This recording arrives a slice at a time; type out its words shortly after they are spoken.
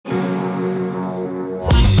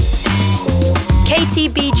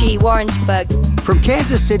KTBG Warrensburg. From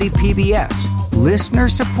Kansas City PBS,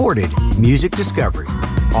 listener-supported music discovery.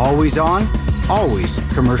 Always on, always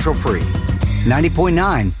commercial-free.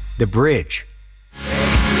 90.9 The Bridge.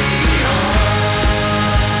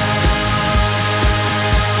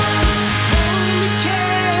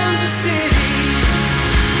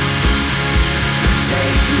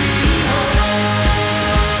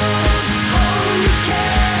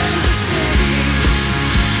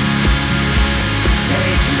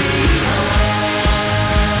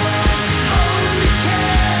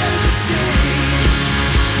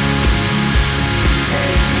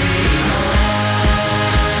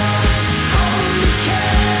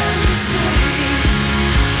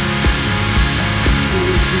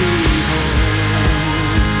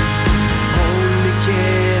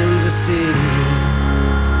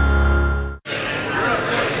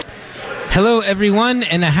 Hello, everyone,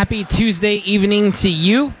 and a happy Tuesday evening to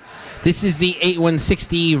you. This is the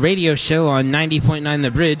 8160 radio show on 90.9 The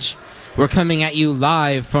Bridge. We're coming at you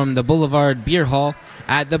live from the Boulevard Beer Hall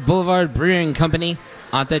at the Boulevard Brewing Company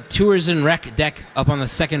on the Tours and Rec deck up on the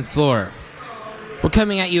second floor. We're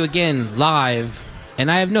coming at you again live, and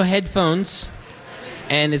I have no headphones,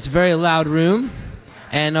 and it's a very loud room,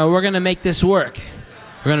 and we're going to make this work.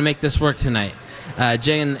 We're going to make this work tonight.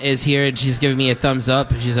 Jen is here, and she's giving me a thumbs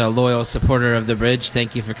up. She's a loyal supporter of The Bridge.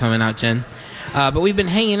 Thank you for coming out, Jen. But we've been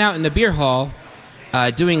hanging out in the beer hall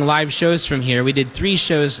doing live shows from here. We did 3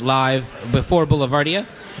 shows live before Boulevardia,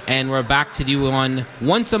 and we're back to do one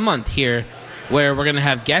once a month here where we're going to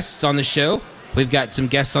have guests on the show. We've got some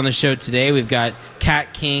guests on the show today. We've got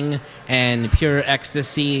Cat King and Pure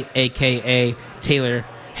Ecstasy, a.k.a. Taylor,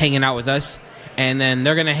 hanging out with us. And then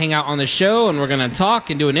they're going to hang out on the show, and we're going to talk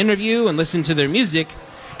and do an interview and listen to their music.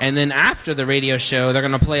 And then after the radio show, they're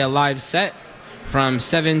going to play a live set from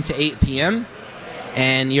 7 to 8 p.m.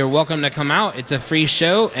 And you're welcome to come out. It's a free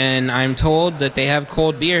show, and I'm told that they have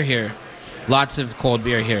cold beer here. Lots of cold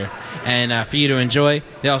beer here. And for you to enjoy.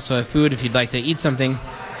 They also have food if you'd like to eat something.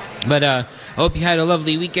 But I hope you had a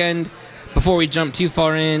lovely weekend. Before we jump too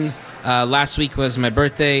far in, last week was my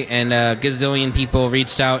birthday, and a gazillion people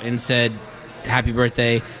reached out and said, happy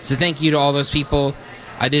birthday. So thank you to all those people.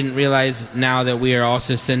 I didn't realize now that we are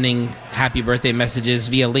also sending happy birthday messages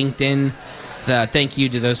via LinkedIn. Thank you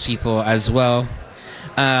to those people as well.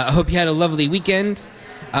 I hope you had a lovely weekend.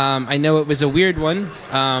 I know it was a weird one,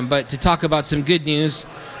 but to talk about some good news,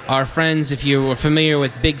 our friends, if you were familiar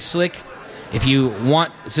with Big Slick, if you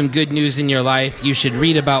want some good news in your life, you should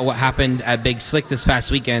read about what happened at Big Slick this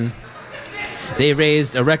past weekend. They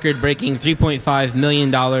raised a record-breaking $3.5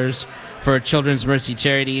 million for Children's Mercy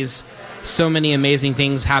Charities. So many amazing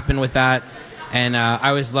things happened with that. And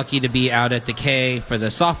I was lucky to be out at the K for the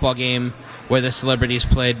softball game where the celebrities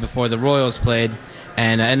played before the Royals played.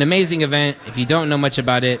 And an amazing event. If you don't know much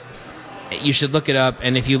about it, you should look it up.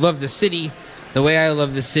 And if you love the city, the way I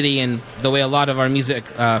love the city and the way a lot of our music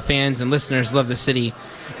fans and listeners love the city,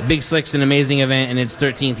 Big Slick's an amazing event in its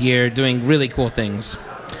 13th year, doing really cool things.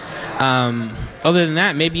 Other than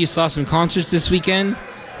that, maybe you saw some concerts this weekend.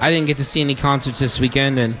 I didn't get to see any concerts this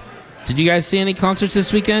weekend. And did you guys see any concerts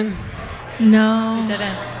this weekend? No. I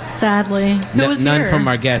didn't. Sadly. Who was none here? from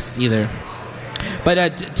our guests either.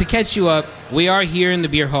 But to catch you up, we are here in the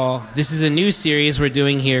beer hall. This is a new series we're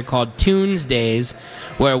doing here called Tunes Days,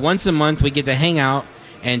 where once a month we get to hang out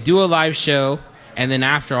and do a live show, and then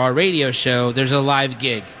after our radio show, there's a live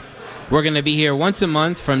gig. We're going to be here once a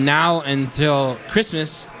month from now until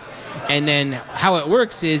Christmas, and then how it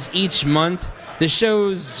works is each month the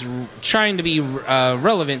show's trying to be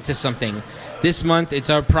relevant to something. This month it's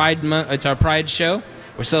our Pride show.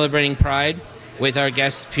 We're celebrating Pride with our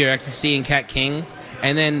guests Pure Ecstasy and Cat King.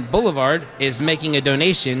 And then Boulevard is making a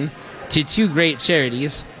donation to 2 great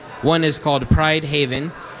charities. One is called Pride Haven,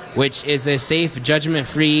 which is a safe,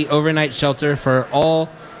 judgment-free overnight shelter for all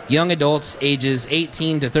young adults ages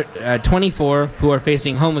 18 to 24 who are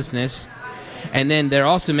facing homelessness. And then they're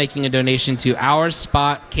also making a donation to Our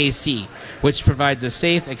Spot KC, which provides a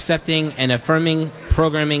safe, accepting, and affirming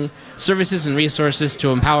programming, services, and resources to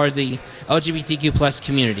empower the LGBTQ plus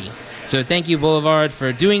community. So thank you, Boulevard,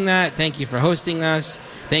 for doing that. Thank you for hosting us.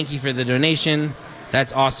 Thank you for the donation.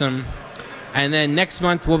 That's awesome. And then next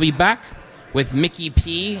month we'll be back with Mickey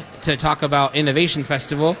P to talk about Innovation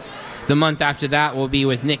Festival. The month after that we'll be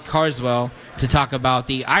with Nick Carswell to talk about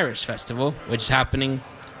the Irish Festival, which is happening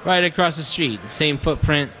right across the street. Same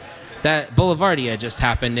footprint that Boulevardia just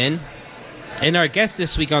happened in. And our guests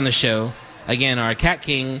this week on the show, again, are Cat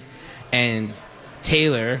King and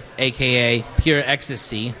Taylor, a.k.a. Pure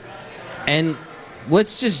Ecstasy. And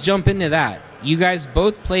let's just jump into that. You guys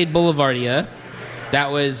both played Boulevardia.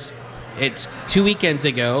 That was it's 2 weekends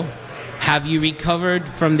ago. Have you recovered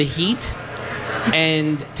from the heat?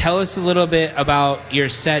 And tell us a little bit about your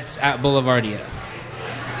sets at Boulevardia.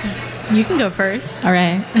 You can go first. All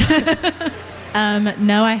right.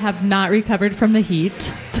 No, I have not recovered from the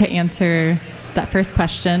heat, to answer that first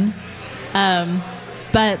question.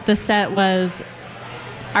 But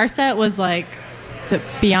our set was like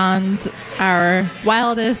beyond our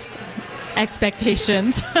wildest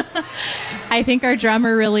expectations. I think our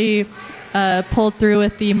drummer really pulled through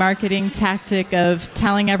with the marketing tactic of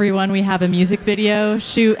telling everyone we have a music video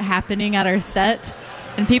shoot happening at our set.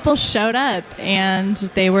 And people showed up and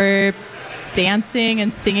they were dancing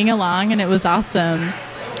and singing along, and it was awesome.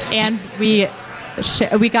 And we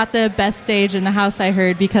got the best stage in the house, I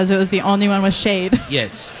heard, because it was the only one with shade.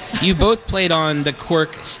 Yes. You both played on the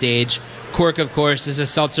Cork stage. Cork, of course, is a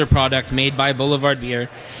seltzer product made by Boulevard Beer.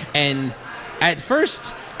 And at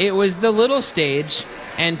first, it was the little stage,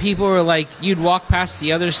 and people were like, you'd walk past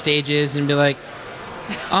the other stages and be like,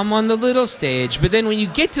 I'm on the little stage. But then when you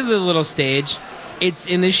get to the little stage, it's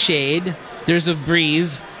in the shade, there's a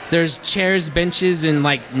breeze, there's chairs, benches, and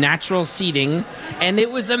like natural seating, and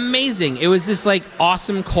it was amazing. It was this like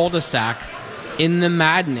awesome cul-de-sac in the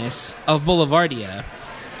madness of Boulevardia.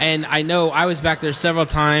 And I know I was back there several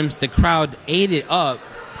times. The crowd ate it up,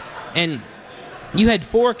 and you had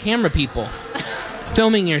 4 camera people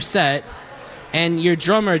filming your set, and your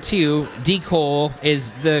drummer too, D. Cole,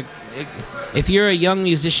 is the... If you're a young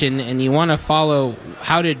musician and you want to follow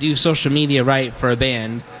how to do social media right for a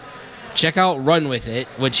band, check out Run With It,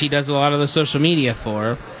 which he does a lot of the social media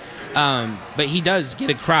for. But he does get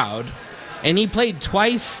a crowd. And he played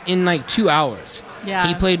twice in like 2 hours. Yeah.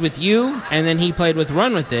 He played with you, and then he played with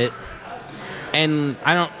Run With It. And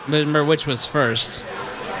I don't remember which was first.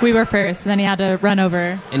 We were first, and then he had to run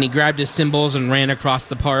over. And he grabbed his cymbals and ran across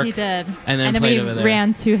the park. He did. And then played we over there.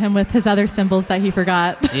 ran to him with his other cymbals that he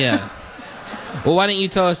forgot. Yeah. Well, why don't you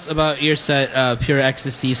tell us about your set, Pure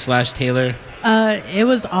Ecstasy / Taylor? It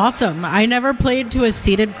was awesome. I never played to a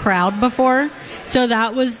seated crowd before, so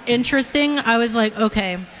that was interesting. I was like,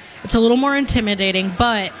 okay, it's a little more intimidating,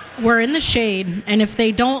 but we're in the shade, and if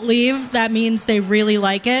they don't leave, that means they really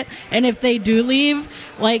like it. And if they do leave,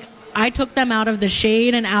 like, I took them out of the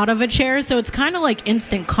shade and out of a chair, so it's kind of like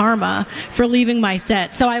instant karma for leaving my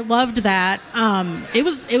set. So I loved that. It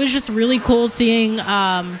was just really cool seeing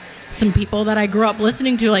some people that I grew up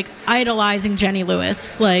listening to, like idolizing Jenny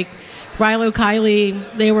Lewis, like Rilo Kiley.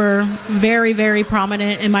 They were very, very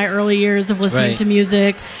prominent in my early years of listening to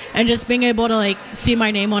music, and just being able to like see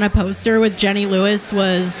my name on a poster with Jenny Lewis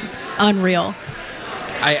was unreal.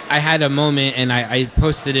 I had a moment, and I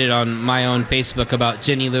posted it on my own Facebook about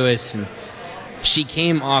Jenny Lewis, and she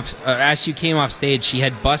came off, as she came off stage, she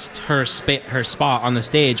had bussed her spot on the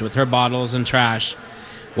stage with her bottles and trash,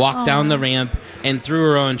 walked down the ramp, and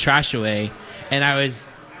threw her own trash away. And I was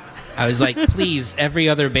like, please, every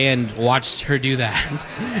other band watched her do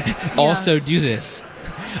that. Also do this.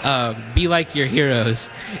 Be like your heroes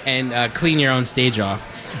and clean your own stage off.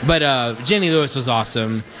 But Jenny Lewis was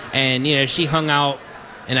awesome, and you know, she hung out.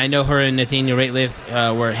 And I know her and Nathaniel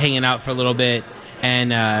Rateliff were hanging out for a little bit,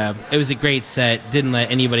 and it was a great set. Didn't let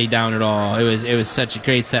anybody down at all. It was such a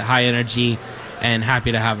great set, high energy, and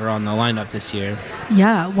happy to have her on the lineup this year.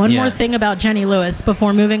 Yeah. One more thing about Jenny Lewis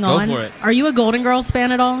before moving on. Go for it. Are you a Golden Girls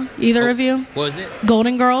fan at all? Either of you? What was it?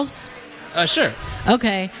 Golden Girls? Sure.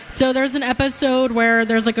 Okay, so there's an episode where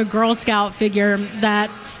there's like a Girl Scout figure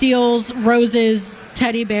that steals Rose's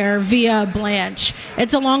teddy bear via Blanche.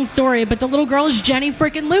 It's a long story, but the little girl is Jenny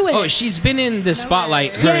freaking Lewis. Oh, she's been in the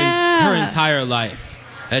spotlight her entire life.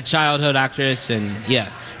 A childhood actress, and yeah.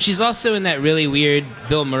 She's also in that really weird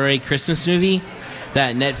Bill Murray Christmas movie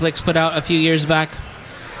that Netflix put out a few years back.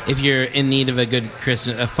 If you're in need of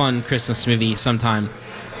a fun Christmas movie sometime,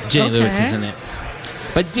 Jenny Lewis is in it.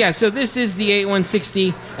 But yeah, so this is the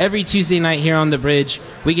 8160. Every Tuesday night here on The Bridge,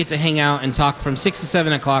 we get to hang out and talk from 6 to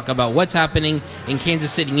 7 o'clock about what's happening in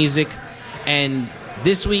Kansas City music. And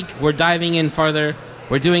this week, we're diving in farther.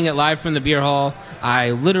 We're doing it live from the beer hall.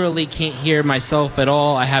 I literally can't hear myself at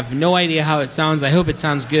all. I have no idea how it sounds. I hope it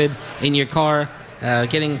sounds good in your car.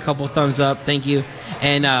 Getting a couple thumbs up. Thank you.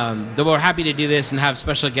 And we're happy to do this and have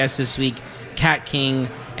special guests this week, Cat King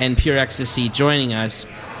and Pure Ecstasy, joining us.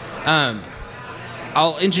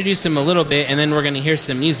 I'll introduce him a little bit, and then we're going to hear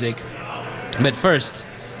some music. But first,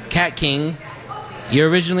 Cat King, you're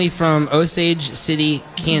originally from Osage City,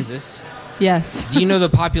 Kansas. Yes. Do you know the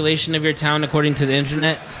population of your town according to the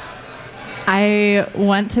internet? I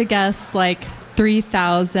want to guess like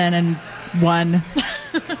 3,001.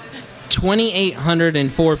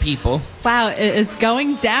 2,804 people. Wow, it is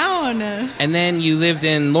going down. And then you lived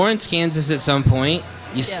in Lawrence, Kansas at some point.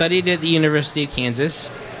 You studied at the University of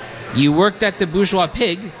Kansas. You worked at the Bourgeois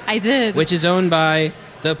Pig. I did. Which is owned by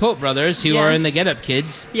the Pope brothers, who are in the Yes. Get Up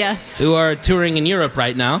Kids. Yes. Who are touring in Europe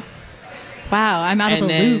right now. Wow, I'm out of And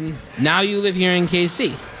the then loop. now you live here in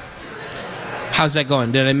KC. How's that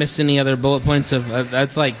going? Did I miss any other bullet points of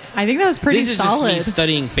that's like I think that was pretty these are solid. just me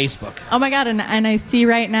studying Facebook. Oh my god, and I see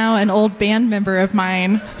right now an old band member of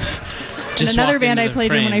mine. Just and another walked band into I the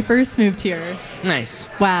played in when I frame. first moved here. Nice.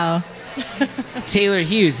 Wow. Taylor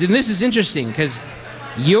Hughes. And this is interesting because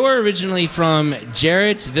you're originally from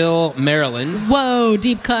Jarrettsville, Maryland. Whoa,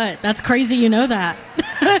 deep cut. That's crazy. You know that.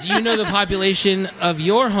 Do you know the population of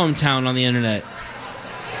your hometown on the internet?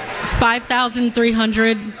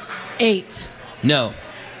 5,308. No.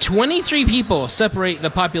 23 people separate the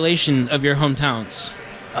population of your hometowns.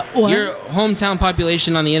 What? Your hometown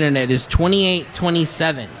population on the internet is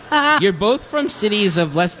 2827. You're both from cities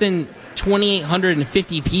of less than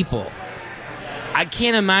 2,850 people. I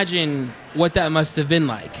can't imagine what that must have been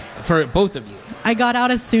like for both of you. I got out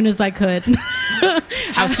as soon as I could.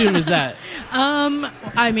 How soon was that?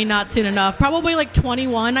 I mean, not soon enough. Probably like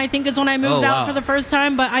 21, I think, is when I moved out wow. for the first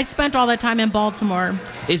time. But I spent all that time in Baltimore.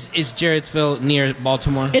 Is Jarrettsville near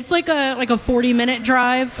Baltimore? It's like a 40-minute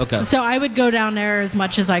drive. Okay. So I would go down there as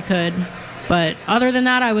much as I could. But other than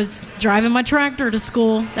that, I was driving my tractor to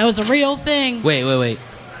school. That was a real thing. Wait.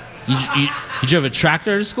 You drove a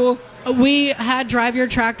tractor to school? We had drive your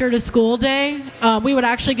tractor to school day. We would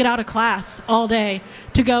actually get out of class all day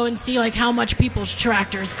to go and see like how much people's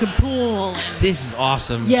tractors could pull. This is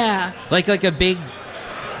awesome. Yeah, Like a big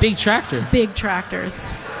tractor. big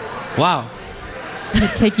tractors. Wow.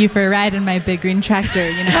 I'd take you for a ride in my big green tractor,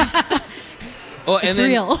 you know. Oh, It's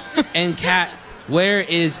real. And Kat, where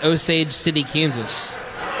is Osage City, Kansas?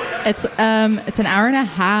 It's an hour and a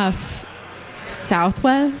half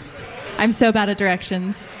southwest. I'm so bad at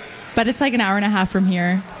directions. But it's like an hour and a half from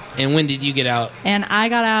here. And when did you get out? And I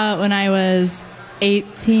got out when I was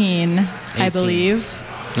 18, I 18. believe.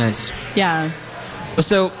 Nice. Yeah.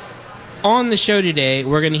 So, on the show today,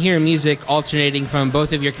 we're going to hear music alternating from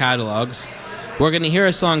both of your catalogs. We're going to hear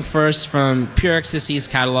a song first from Pure Ecstasy's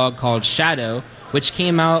catalog called Shadow, which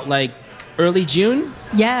came out like early June.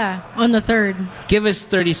 Yeah, on the 3rd. Give us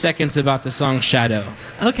 30 seconds about the song Shadow.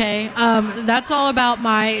 Okay, that's all about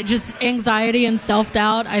my just anxiety and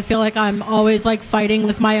self-doubt. I feel like I'm always like fighting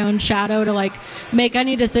with my own shadow to like make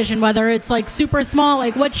any decision, whether it's like super small,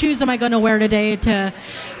 like what shoes am I going to wear today, to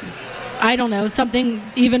I don't know, something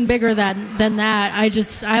even bigger than that. I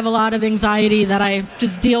have a lot of anxiety that I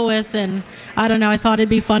just deal with, and I don't know, I thought it'd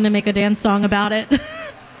be fun to make a dance song about it.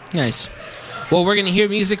 Nice. Well, we're going to hear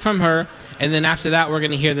music from her, and then after that, we're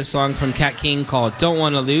going to hear the song from Kat King called Don't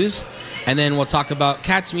Wanna Lose, and then we'll talk about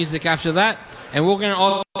Kat's music after that, and we're going to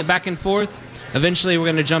all go back and forth. Eventually, we're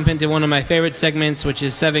going to jump into one of my favorite segments, which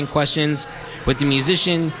is 7 questions with the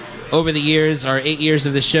musician. Over the years, our 8 years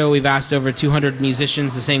of the show, we've asked over 200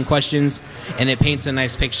 musicians the same questions, and it paints a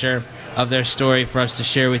nice picture of their story for us to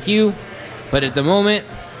share with you. But at the moment,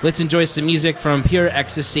 let's enjoy some music from Pure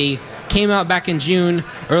Ecstasy. Came out back in June,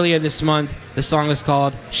 earlier this month. The song is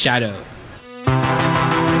called Shadow.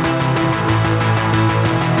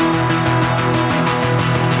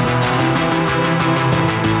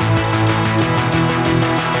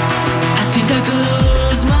 I think I could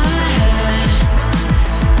lose my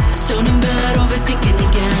head, stone in bed, overthinking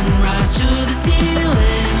again. Rise to the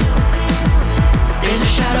ceiling. There's a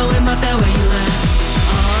shadow in my bed where you left.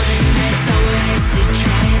 All the nights I wasted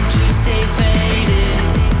trying to stay faded.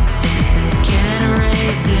 Can't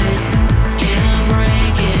erase it, can't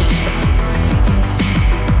break it.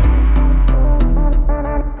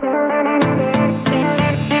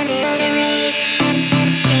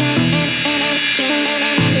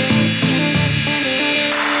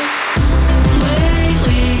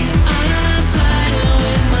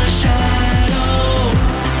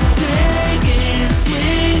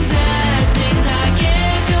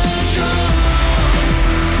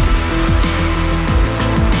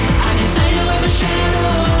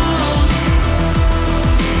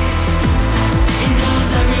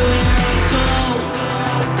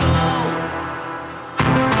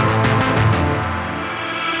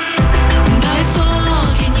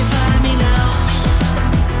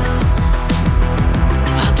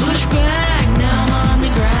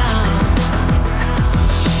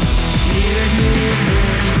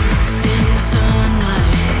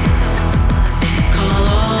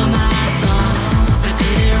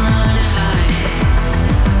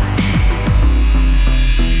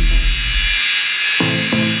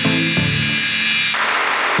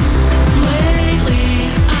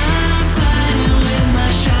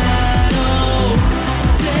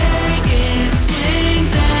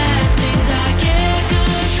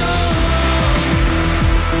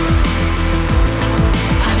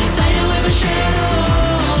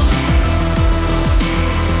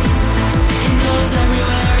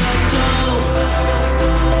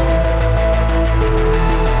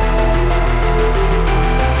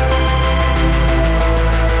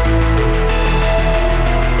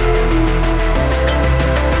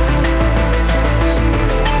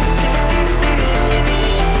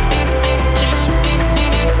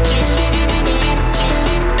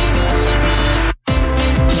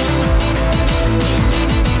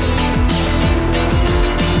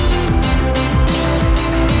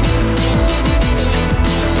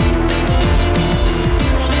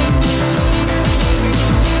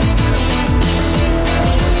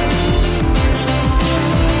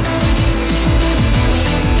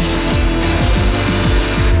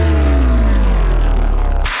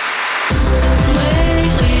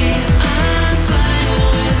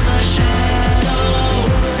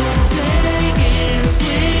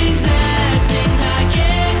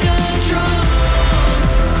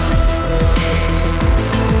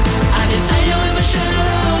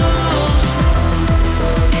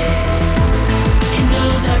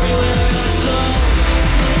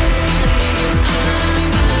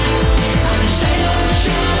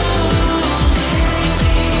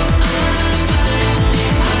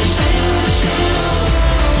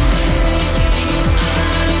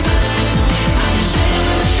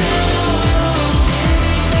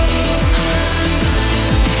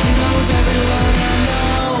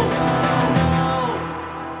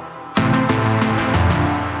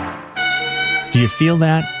 Do you feel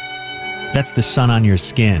that? That's the sun on your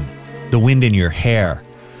skin, the wind in your hair.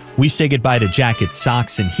 We say goodbye to jackets,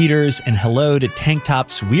 socks, and heaters, and hello to tank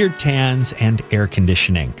tops, weird tans, and air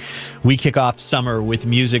conditioning. We kick off summer with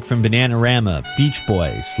music from Bananarama, Beach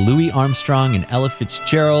Boys, Louis Armstrong, and Ella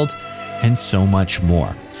Fitzgerald, and so much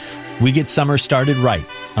more. We get summer started right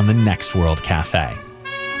on the Next World Cafe.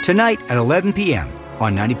 Tonight at 11 p.m.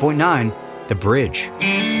 on 90.9 The Bridge.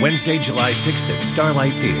 Wednesday, July 6th at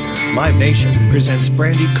Starlight Theater. Live Nation presents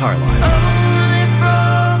Brandi Carlile. Only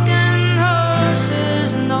broken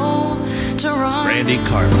horses know to run. Brandi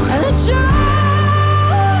Carlile.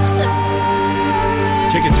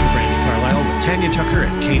 Tickets for Brandi Carlile with Tanya Tucker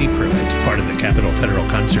and Katie Pruitt, part of the Capitol Federal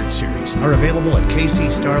Concert Series, are available at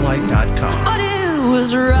kcstarlight.com. But it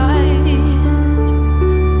was right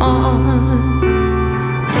on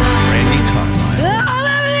time. Brandi Carlile.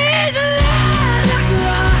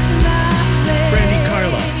 Brandi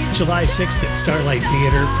Carlile, July 6th at Starlight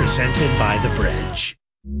Theater, presented by The Bridge.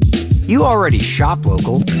 You already shop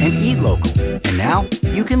local and eat local, and now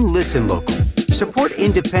you can listen local. Support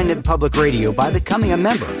independent public radio by becoming a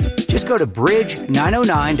member. Just go to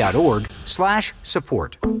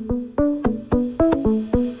bridge909.org/support.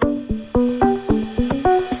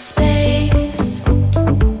 Space,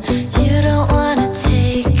 you don't want to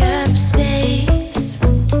take up space.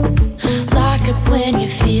 Lock up when you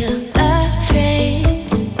feel afraid.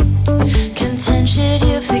 Content, should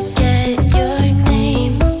you forget your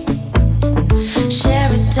name? Share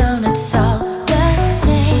a donut, it's all the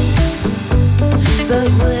same. But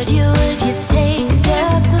would you take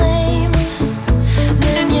the blame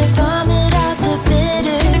when you vomit out the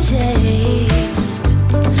bitter taste?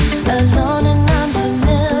 Alone in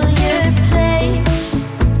unfamiliar place,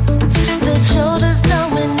 the jolt of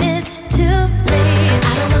knowing it's too late. I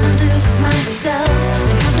don't wanna lose myself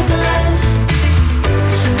in comfortable life.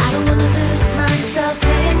 I don't wanna lose myself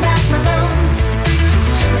paying back my loans.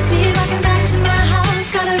 Speed walking back to my house,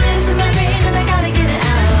 got a riff in my brain and I gotta get it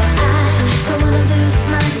out. I don't wanna lose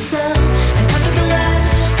myself in comfortable life.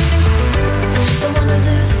 Don't wanna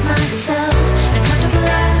lose myself in comfortable life.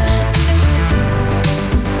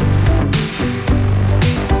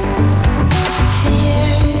 Fear,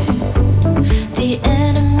 the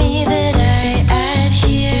enemy that I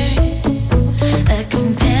adhere, a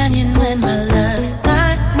companion when my love's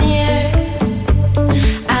not near.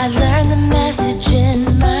 I learned the message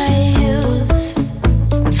in my youth,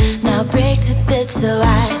 now break to bits so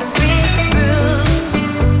I regroup.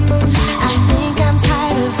 I think I'm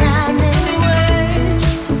tired of rhyming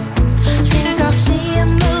words, think I'll see a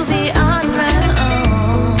movie on my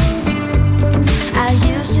own. I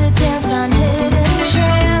used to dance on hidden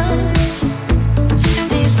trails,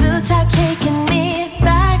 these boots have taken me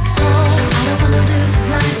back home. I don't wanna lose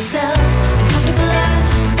myself in comfortable life.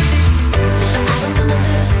 I don't wanna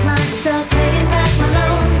lose myself paying back my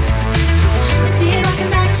loans. Speed walking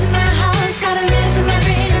back to my house, got a riff in my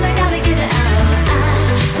brain and I gotta get it out. I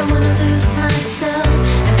don't wanna lose myself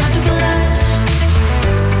in comfortable life.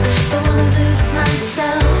 Don't wanna lose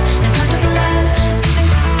myself in comfortable life.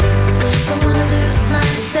 Don't wanna lose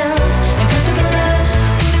myself in comfortable life.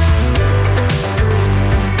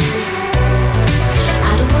 I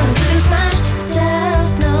don't wanna lose myself,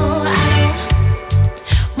 no, I don't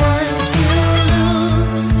want to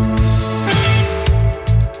lose.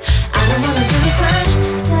 I don't wanna lose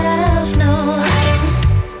myself, no, I don't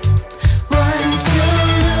want to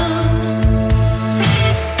lose.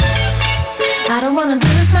 I don't wanna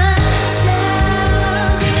lose myself,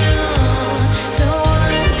 no, don't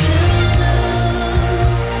want to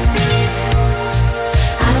lose.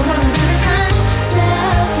 I don't wanna lose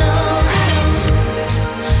myself, no, I don't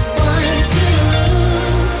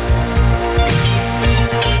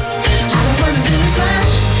want to lose.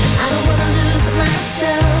 I don't wanna lose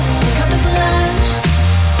myself in comfortable life.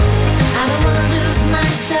 I don't wanna lose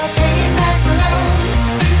myself paying back my loans.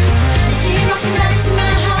 Speed walking back to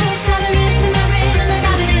my house, got a riff in my brain and I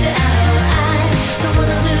gotta get it out. I don't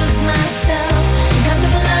wanna lose myself in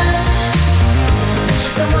comfortable life.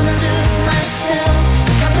 Don't wanna lose myself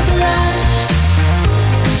in comfortable life.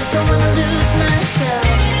 Don't wanna lose myself.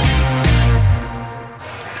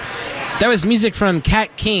 That was music from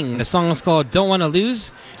Kat King. The song is called Don't Wanna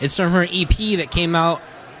Lose. It's from her EP that came out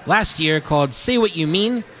last year called Say What You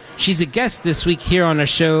Mean. She's a guest this week here on our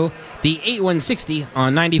show, the 8160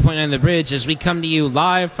 on 90.9 The Bridge, as we come to you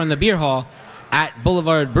live from the beer hall at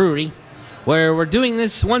Boulevard Brewery, where we're doing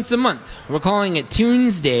this once a month. We're calling it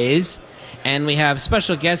Tuesdays, and we have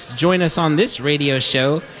special guests join us on this radio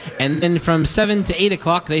show, and then from 7 to 8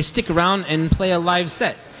 o'clock, they stick around and play a live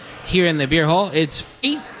set here in the beer hall. It's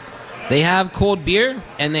free. They have cold beer,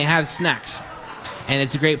 and they have snacks. and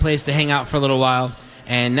it's a great place to hang out for a little while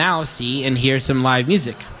and now see and hear some live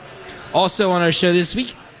music. Also on our show this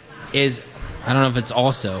week is, I don't know if it's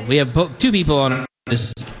also, we have two people on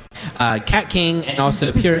this, Cat King and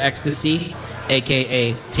also Pure Ecstasy,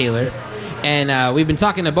 aka Taylor. And we've been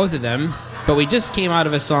talking to both of them, but we just came out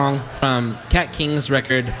of a song from Cat King's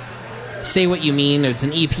record, Say What You Mean. It's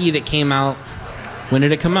an EP that came out. When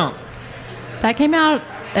did it come out? That came out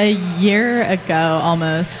a year ago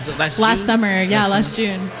almost. Last summer. Yeah, last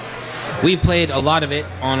June. We played a lot of it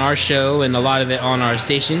on our show and a lot of it on our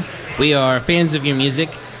station. We are fans of your music,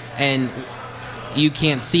 and you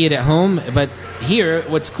can't see it at home, but here,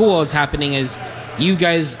 what's cool is happening is you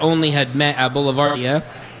guys only had met at Boulevardia,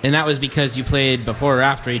 and that was because you played before or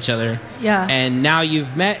after each other. Yeah. And now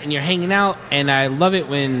you've met and you're hanging out, and I love it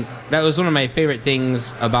when... That was one of my favorite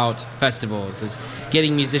things about festivals, is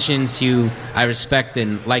getting musicians who I respect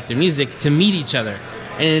and like their music to meet each other.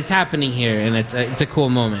 And it's happening here, and it's a cool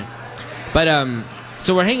moment. But,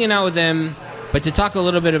 so we're hanging out with them, but to talk a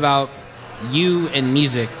little bit about you and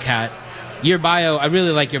music, Kat, your bio, I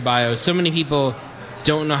really like your bio. So many people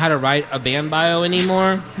don't know how to write a band bio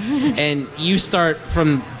anymore. And you start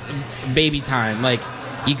from baby time. Like,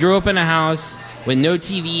 you grew up in a house with no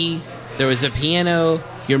TV, there was a piano,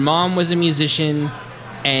 your mom was a musician,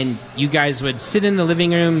 and you guys would sit in the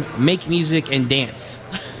living room, make music, and dance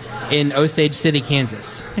in Osage City,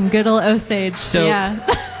 Kansas. In good old Osage. So, yeah.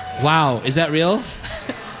 Wow, is that real?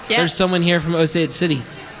 Yeah. There's someone here from Osage City.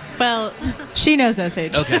 Well, she knows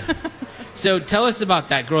Osage. Okay. So tell us about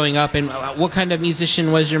that growing up, and what kind of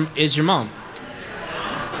musician is your mom?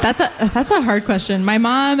 That's a hard question. My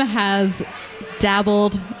mom has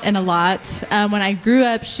dabbled in a lot. When I grew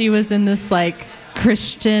up, she was in this like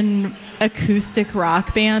Christian acoustic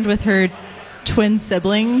rock band with her twin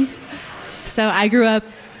siblings. So I grew up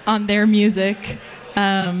on their music,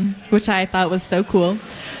 which I thought was so cool.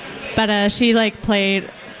 But she like played.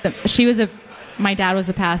 My dad was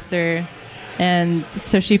a pastor. And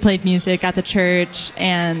so she played music at the church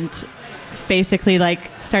and basically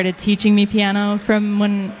like started teaching me piano from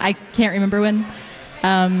when I can't remember when,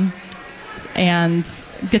 and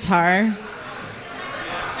guitar.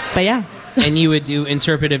 But yeah. And you would do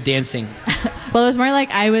interpretive dancing. Well, it was more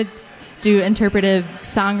like I would do interpretive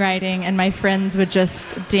songwriting and my friends would just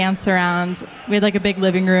dance around. We had like a big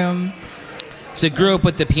living room. So you grew up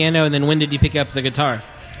with the piano, and then when did you pick up the guitar?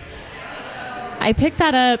 I picked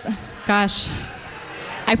that up... Gosh,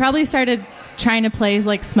 I probably started trying to play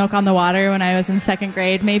like Smoke on the Water when I was in second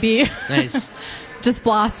grade, maybe. Nice. Just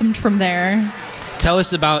blossomed from there. Tell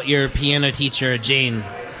us about your piano teacher, Jane.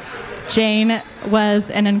 Jane was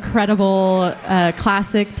an incredible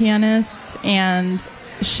classic pianist, and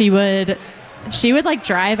she would like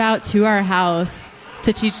drive out to our house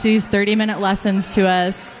to teach these 30-minute lessons to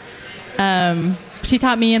us. She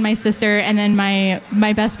taught me and my sister, and then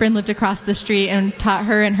my best friend lived across the street and taught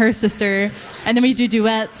her and her sister, and then we do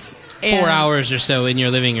duets. 4 hours or so in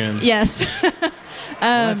your living room. Yes. Well,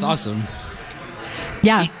 that's awesome.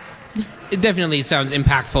 Yeah. It definitely sounds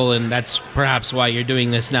impactful, and that's perhaps why you're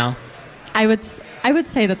doing this now. I would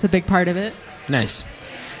say that's a big part of it. Nice.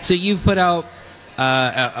 So you've put out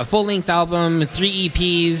a full-length album, 3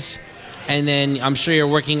 EPs, and then I'm sure you're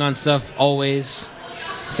working on stuff always.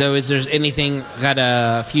 So is there anything, got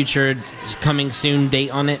a future coming soon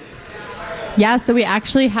date on it? Yeah, so we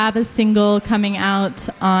actually have a single coming out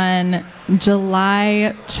on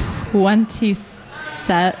July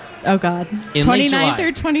 27th. Oh, God. In 29th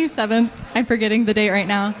or 27th. I'm forgetting the date right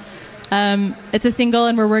now. It's a single,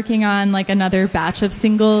 and we're working on like another batch of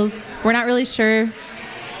singles. We're not really sure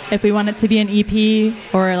if we want it to be an EP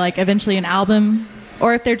or like eventually an album,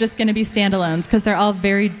 or if they're just going to be standalones, because they're all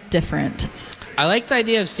very different. I like the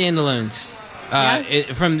idea of standalones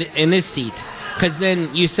in this seat, because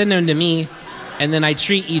then you send them to me, and then I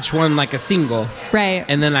treat each one like a single. Right.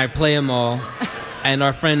 And then I play them all. And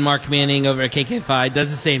our friend Mark Manning over at KK5 does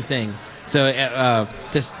the same thing. So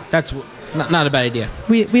that's not a bad idea.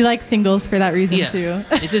 We like singles for that reason, too.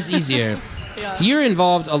 It's just easier. Yeah. So you're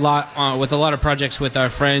involved a lot with a lot of projects with our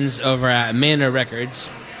friends over at Manor Records.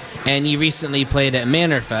 And you recently played at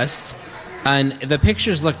Manor Fest. And the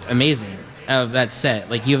pictures looked amazing of that set.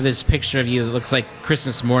 Like, you have this picture of you that looks like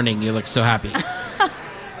Christmas morning. You look so happy.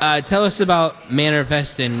 Tell us about Manor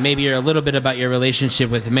Fest, and maybe a little bit about your relationship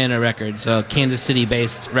with Manor Records, a Kansas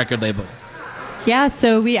City-based record label. Yeah,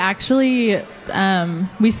 so we actually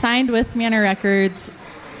we signed with Manor Records.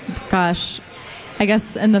 Gosh, I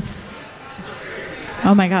guess in the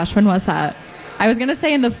oh my gosh, when was that? I was gonna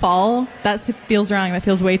say in the fall. That feels wrong. That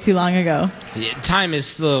feels way too long ago. Yeah, time is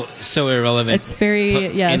still so irrelevant. It's very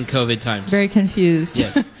in COVID times. Very confused.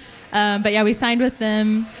 Yes. But yeah, we signed with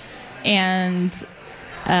them, and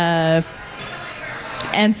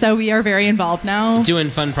so we are very involved now. Doing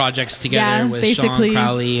fun projects together with Sean basically,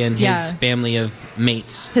 Crowley and his family of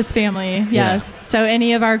mates. His family, yes. Yeah. So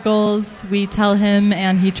any of our goals, we tell him,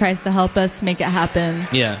 and he tries to help us make it happen.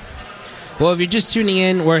 Yeah. Well, if you're just tuning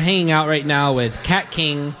in, we're hanging out right now with Kat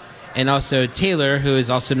King and also Taylor, who is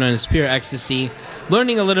also known as Pure Ecstasy,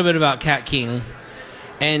 learning a little bit about Kat King.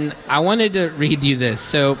 And I wanted to read you this.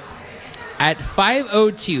 So at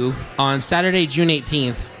 5:02 on Saturday, June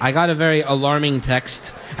 18th, I got a very alarming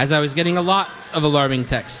text, as I was getting a lot of alarming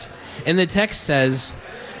texts. And the text says,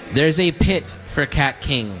 "There's a pit for Kat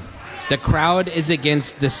King. The crowd is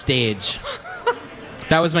against the stage."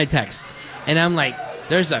 That was my text. And I'm like,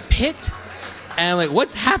 there's a pit? And I'm like,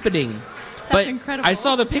 what's happening? But incredible. I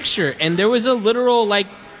saw the picture, and there was a literal, like,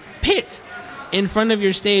 pit in front of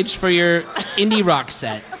your stage for your indie rock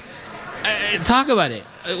set. Talk about it.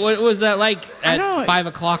 What was that like at 5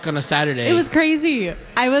 o'clock on a Saturday? It was crazy.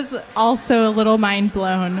 I was also a little mind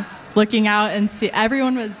blown looking out and see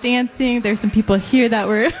everyone was dancing. There's some people here that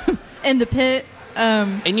were in the pit.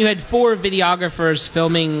 And you had 4 videographers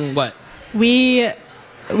filming what? We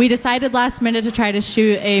decided last minute to try to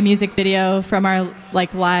shoot a music video from our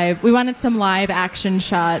live. We wanted some live action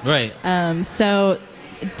shots. Right. So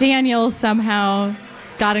Daniel somehow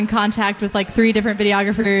got in contact with 3 different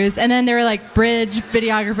videographers, and then there were bridge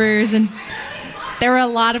videographers, and there were a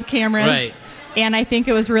lot of cameras. Right. And I think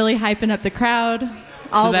it was really hyping up the crowd.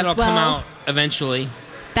 So that'll come out eventually.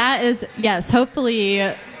 That is, yes,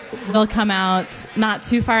 hopefully will come out not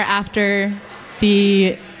too far after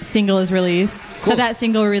the single is released. Cool. So that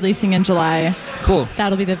single we're releasing in July. Cool.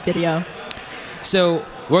 That'll be the video. So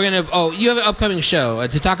we're going to... you have an upcoming show.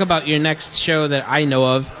 To talk about your next show that I know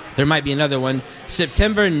of, there might be another one.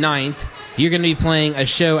 September 9th, you're going to be playing a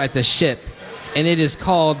show at the Ship, and it is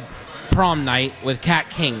called Prom Night with Kat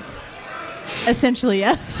King. Essentially,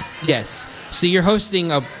 yes. Yes. So you're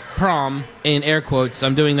hosting a prom, in air quotes.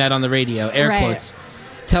 I'm doing that on the radio, air Right. quotes.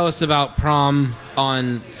 Tell us about prom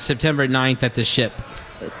on September 9th at the Ship.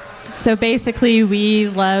 So basically, we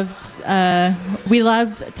loved to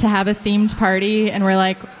have a themed party, and we're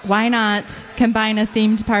like, why not combine a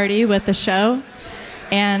themed party with a show?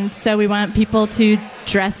 And so we want people to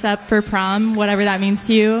dress up for prom, whatever that means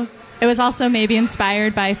to you. It was also maybe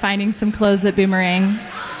inspired by finding some clothes at Boomerang.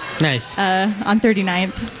 Nice. On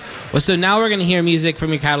 39th. Well, so now we're going to hear music from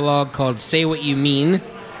your catalog called Say What You Mean,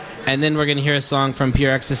 and then we're going to hear a song from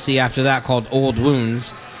Pure Ecstasy after that called Old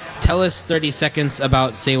Wounds. Tell us 30 seconds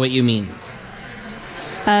about Say What You Mean.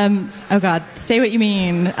 Oh God, Say What You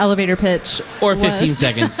Mean, elevator pitch. Or 15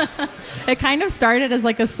 seconds. It kind of started as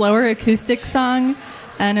a slower acoustic song,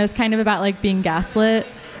 and it was kind of about being gaslit,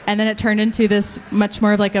 and then it turned into this much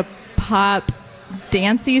more of a pop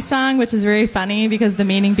dancey song, which is very funny because the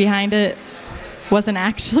meaning behind it wasn't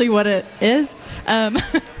actually what it is.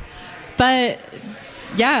 But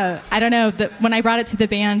yeah, I don't know. When I brought it to the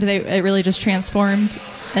band, it really just transformed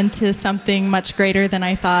into something much greater than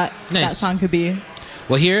I thought that song could be.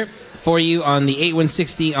 Well, here for you on the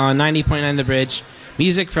 8160 on 90.9 The Bridge,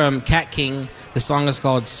 music from Kat King. The song is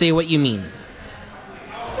called Say What You Mean.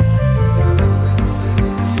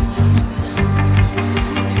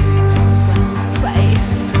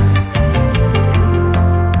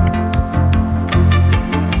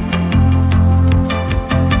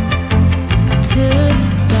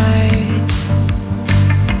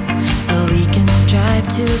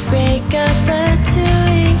 To break up but 2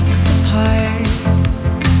 weeks apart.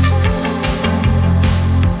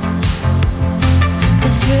 The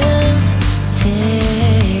thrill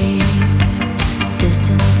fades.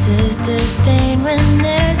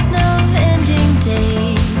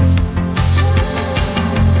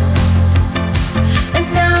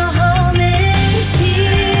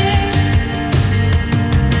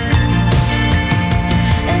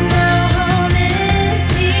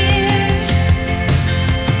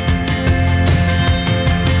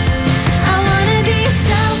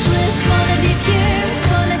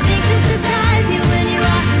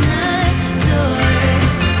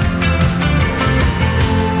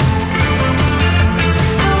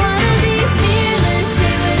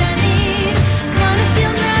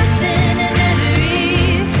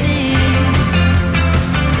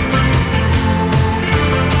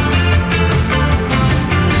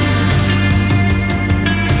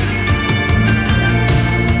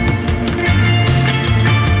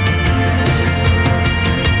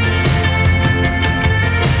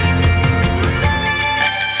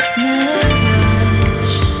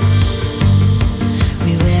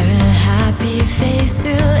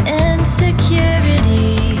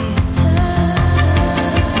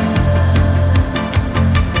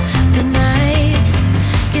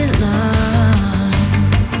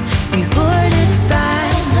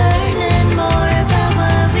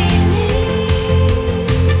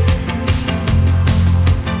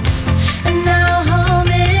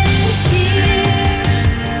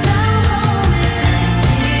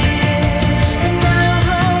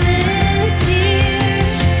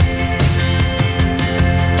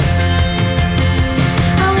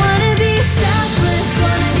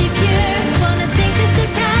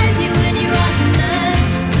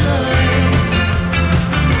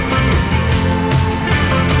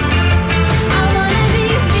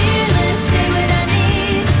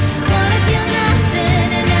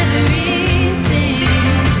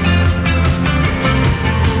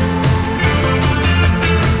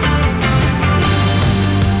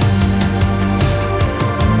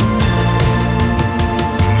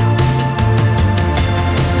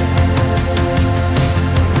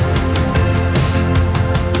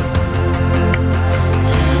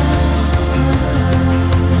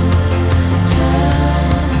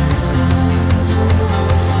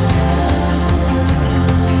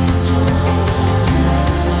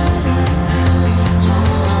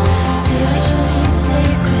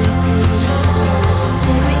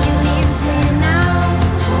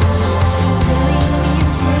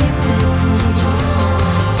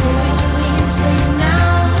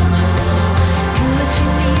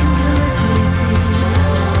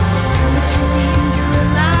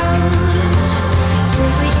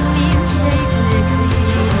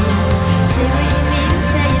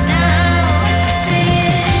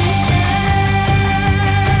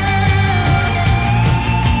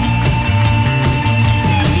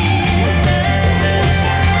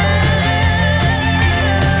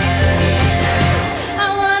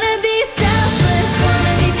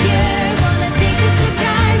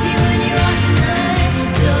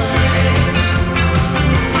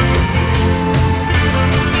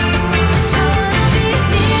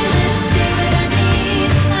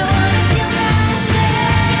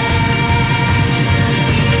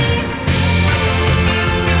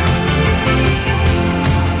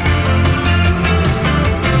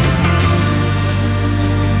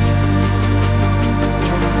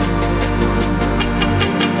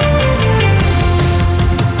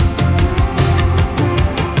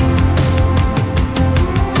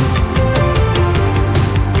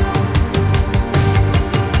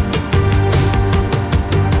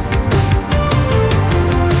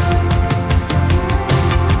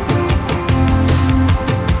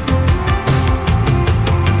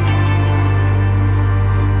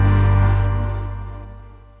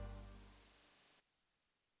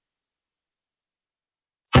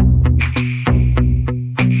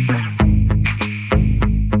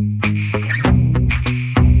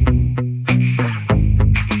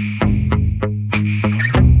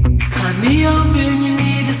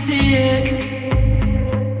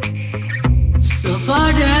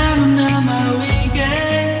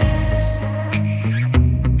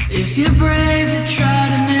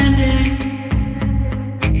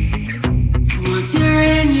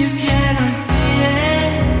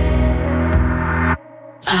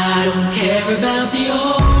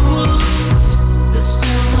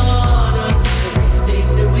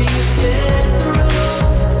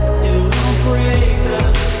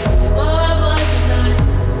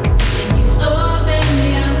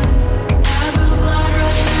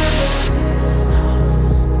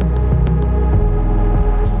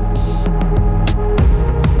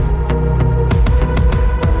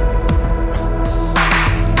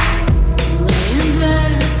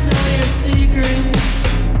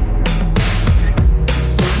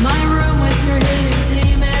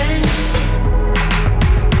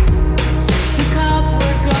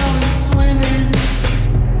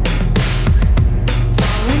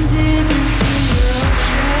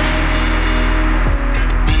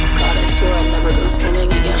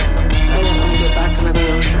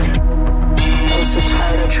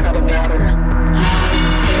 treading water. I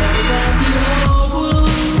care about your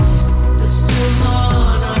wounds. They're still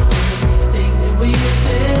on us. Everything that we've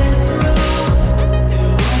been through, it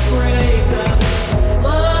won't break us.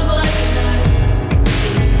 Love like a knife.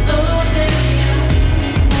 Oh, baby,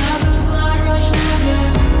 now the blood rush never.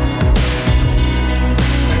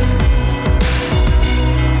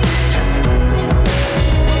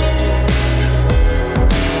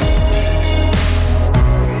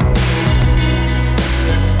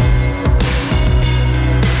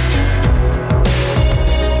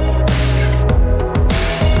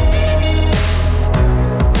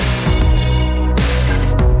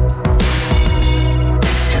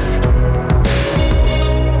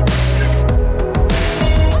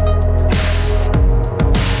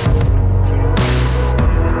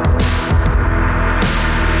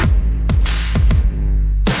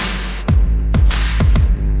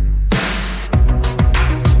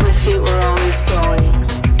 My feet were always going,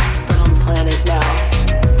 but on planet now.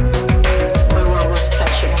 My world was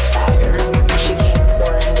catching fire, and she came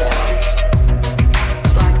pouring down.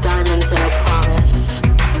 Black diamonds in her promise,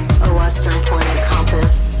 a western pointed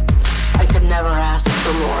compass. I could never ask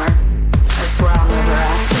for more. I swear I'll never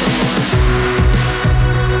ask for more.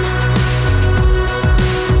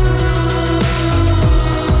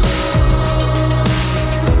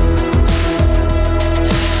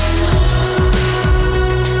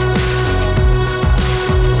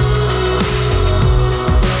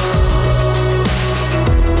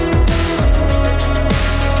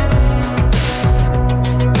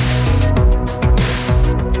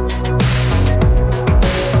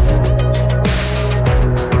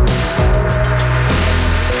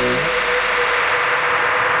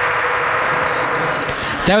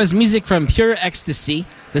 That was music from Pure Ecstasy.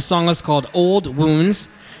 The song was called Old Wounds.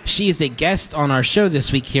 She is a guest on our show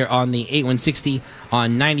this week here on the 8160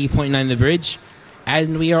 on 90.9 The Bridge.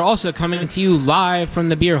 And we are also coming to you live from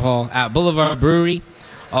the beer hall at Boulevard Brewery.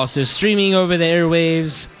 Also streaming over the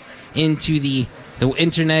airwaves into the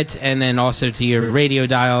internet, and then also to your radio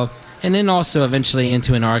dial, and then also eventually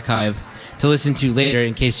into an archive to listen to later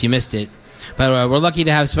in case you missed it. But we're lucky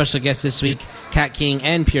to have special guests this week, Cat King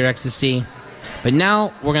and Pure Ecstasy. But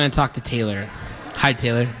now we're going to talk to Taylor. Hi,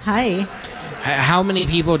 Taylor. Hi. How many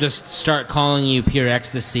people just start calling you Pure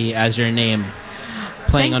Ecstasy as your name,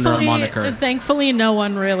 playing under a moniker? Thankfully, no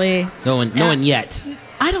one really. No one yet.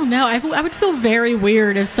 I don't know. I would feel very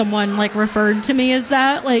weird if someone like referred to me as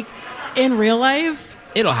that, like in real life.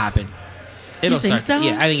 It'll happen. It'll You think start. so?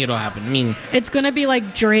 Yeah, I think it'll happen. I mean, It's gonna be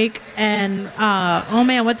like Drake and oh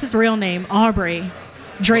man, what's his real name? Aubrey.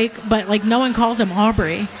 Drake, but like no one calls him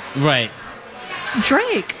Aubrey. right.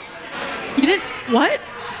 Drake. You didn't what?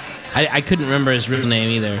 I couldn't remember his real name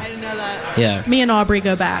either. I didn't know that. Yeah. Me and Aubrey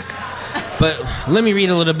go back. But let me read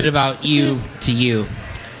a little bit about you to you.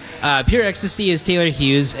 Pure Ecstasy is Taylor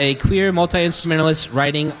Hughes, a queer multi-instrumentalist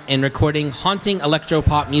writing and recording haunting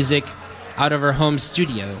electropop music out of her home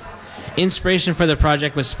studio. Inspiration for the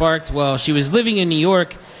project was sparked while she was living in New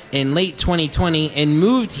York in late 2020 and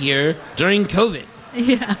moved here during COVID.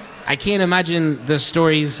 Yeah. I can't imagine the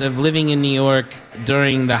stories of living in New York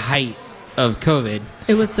during the height of COVID.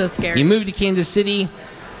 It was so scary. You moved to Kansas City.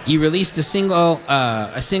 You released a single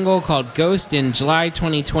called Ghost in July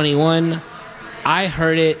 2021. I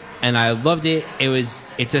heard it and I loved it.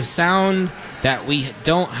 It's a sound that we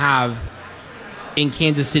don't have in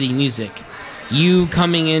Kansas City music. You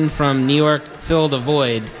coming in from New York filled a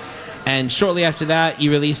void. And shortly after that,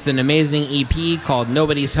 you released an amazing EP called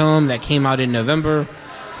Nobody's Home that came out in November.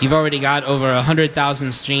 You've already got over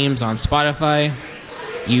 100,000 streams on Spotify.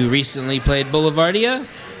 You recently played Boulevardia.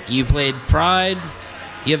 You played Pride.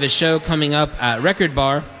 You have a show coming up at Record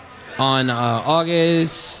Bar on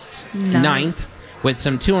August 9th with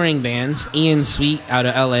some touring bands, Ian Sweet out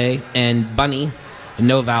of LA and Bunny,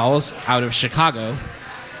 No Vowels, out of Chicago.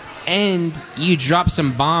 And you dropped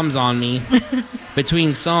some bombs on me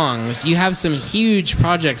between songs. You have some huge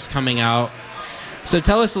projects coming out. So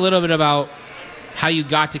tell us a little bit about how you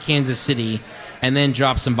got to Kansas City and then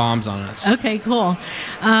drop some bombs on us. Okay, cool.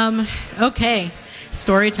 Okay,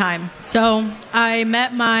 story time. So I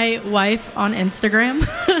met my wife on Instagram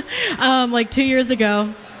like 2 years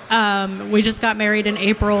ago. We just got married in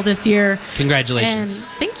April this year. Congratulations. And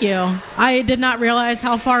thank you. I did not realize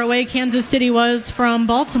how far away Kansas City was from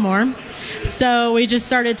Baltimore. So we just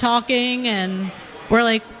started talking and we're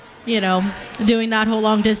like, doing that whole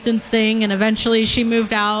long distance thing. And eventually she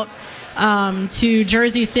moved out to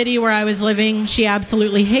Jersey City where I was living. She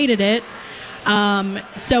absolutely hated it.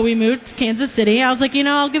 So we moved to Kansas City. I was like,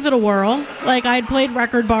 I'll give it a whirl. Like, I'd played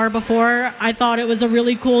Record Bar before. I thought it was a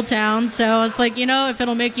really cool town. So it's like, if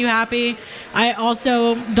it'll make you happy. I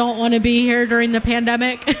also don't want to be here during the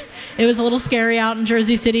pandemic. It was a little scary out in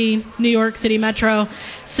Jersey City, New York City Metro.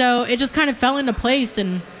 So it just kind of fell into place,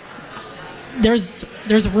 and there's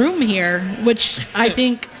room here, which I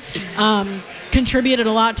think contributed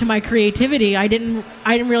a lot to my creativity. I didn't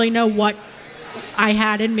really know what I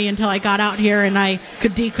had in me until I got out here and I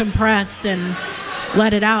could decompress and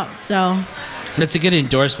let it out. So That's a good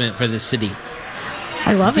endorsement for the city.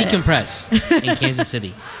 I love it. Decompress in Kansas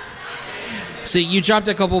City. So you dropped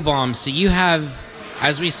a couple bombs. So you have,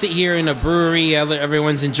 as we sit here in a brewery,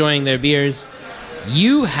 everyone's enjoying their beers.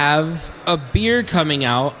 You have a beer coming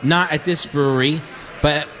out, not at this brewery,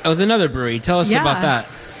 but with another brewery. Tell us about that.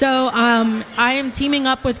 So I am teaming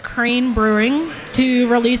up with Crane Brewing to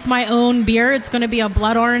release my own beer. It's going to be a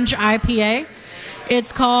blood orange IPA.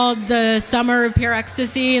 It's called the Summer of Pure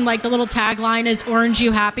Ecstasy, and like the little tagline is "Orange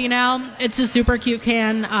You Happy Now." It's a super cute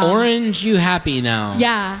can. Orange You Happy Now.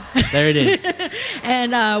 Yeah. There it is.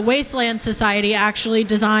 And Wasteland Society actually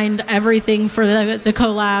designed everything for the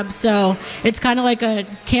collab. So it's kind of like a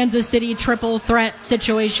Kansas City triple threat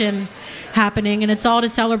situation happening. And it's all to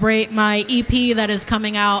celebrate my EP that is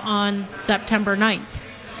coming out on September 9th.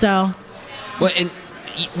 So. Well, and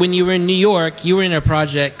when you were in New York, you were in a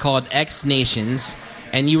project called X Nations,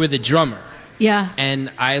 and you were the drummer. Yeah.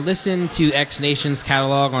 And I listened to X Nations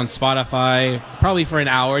catalog on Spotify probably for an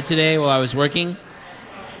hour today while I was working.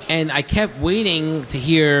 And I kept waiting to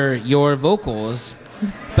hear your vocals,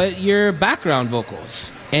 but your background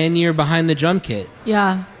vocals, and you're behind the drum kit.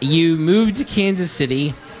 Yeah. You moved to Kansas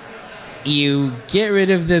City, you get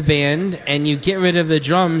rid of the band, and you get rid of the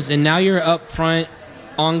drums, and now you're up front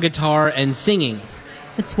on guitar and singing.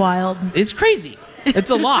 It's wild. It's crazy. It's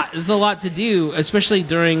a lot. It's a lot to do, especially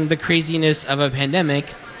during the craziness of a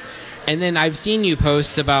pandemic. And then I've seen you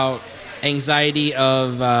post about anxiety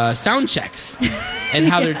of sound checks and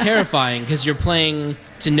how they're terrifying because you're playing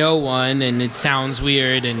to no one and it sounds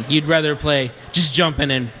weird and you'd rather just jump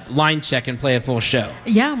in and line check and play a full show.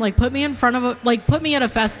 Yeah, I'm like, put me at a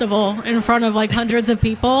festival in front of like hundreds of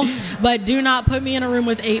people, but do not put me in a room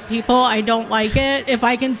with 8 people. I don't like it. If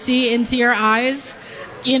I can see into your eyes,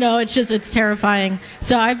 it's terrifying.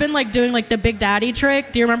 So I've been like doing like the Big Daddy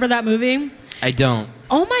trick. Do you remember that movie? I don't.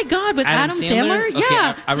 Oh my God, with Adam Sandler? Okay,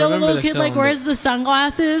 yeah. I so the little the kid film, like wears the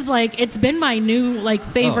sunglasses. Like, it's been my new like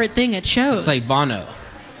favorite thing at shows. It's like Bono.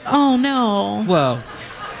 Oh no. Well,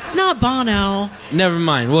 not Bono. Never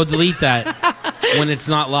mind. We'll delete that when it's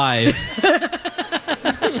not live.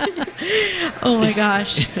 Oh my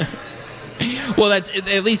gosh. Well,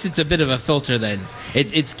 at least it's a bit of a filter then.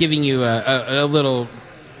 It's giving you a little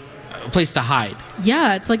place to hide.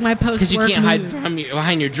 Yeah, it's like my post-work because you can't hide mood.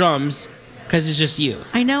 behind your drums because it's just you.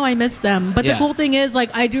 I know, I miss them. But the cool thing is, like,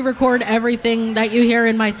 I do record everything that you hear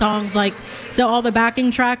in my songs. Like, so all the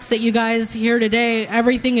backing tracks that you guys hear today,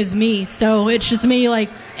 everything is me. So it's just me, like,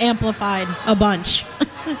 amplified a bunch.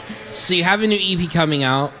 So you have a new EP coming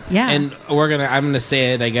out. Yeah. And I'm gonna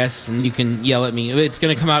say it, I guess, and you can yell at me. It's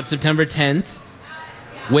gonna come out September 10th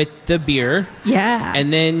with the beer. Yeah.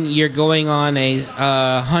 And then you're going on a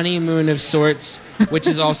honeymoon of sorts, which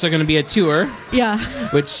is also going to be a tour. Yeah.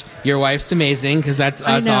 Which your wife's amazing because that's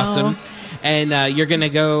awesome. And you're going to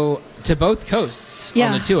go to both coasts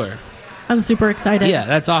on the tour. I'm super excited. Yeah,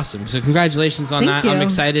 that's awesome. So congratulations on Thank that. you. I'm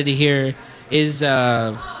excited to hear. Is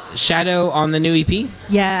Shadow on the new EP?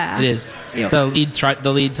 Yeah. It is. Yep.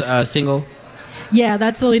 The lead single. Yeah,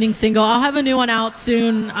 that's the leading single. I'll have a new one out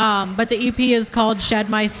soon, but the EP is called Shed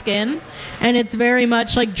My Skin, and it's very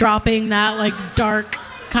much like dropping that like dark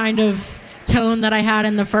kind of tone that I had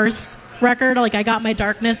in the first record. Like, I got my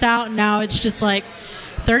darkness out, and now it's just like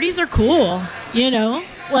 30s are cool,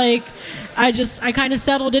 Like, I kind of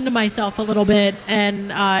settled into myself a little bit,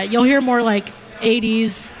 and you'll hear more like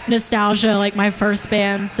 80s nostalgia, like my first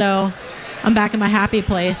band, so I'm back in my happy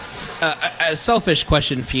place. A selfish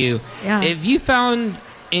question for you. Yeah. If you found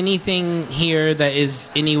anything here that is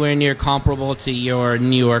anywhere near comparable to your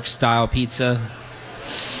New York style pizza,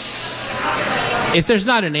 if there's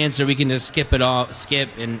not an answer, we can just skip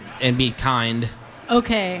and be kind.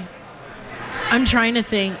 Okay. I'm trying to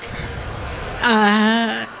think.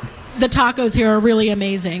 The tacos here are really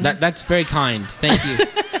amazing. That's very kind. Thank you.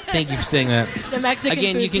 Thank you for saying that. The Mexican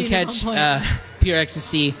Again, food you can scene catch is on point. Pure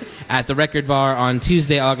Ecstasy at the Record Bar on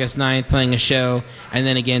Tuesday, August 9th, playing a show, and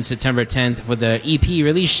then again September 10th with the EP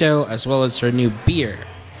release show, as well as her new beer.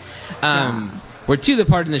 We're to the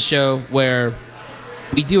part in the show where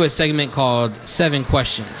we do a segment called 7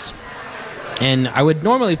 Questions. And I would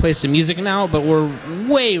normally play some music now, but we're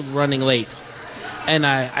way running late. And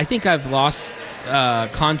I think I've lost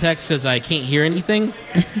context because I can't hear anything.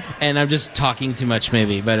 And I'm just talking too much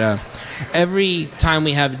maybe. But every time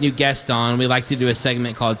we have a new guest on, we like to do a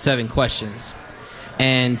segment called 7 Questions.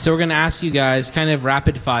 And so we're going to ask you guys kind of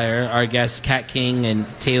rapid fire, our guests Kat King and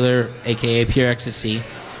Taylor, a.k.a. Pure Ecstasy,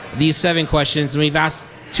 these 7 questions. And we've asked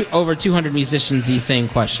over 200 musicians these same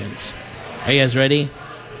questions. Are you guys ready?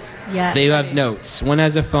 Yes. They have notes. One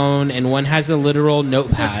has a phone and one has a literal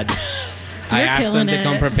notepad. I asked them to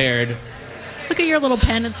come prepared. Look at your little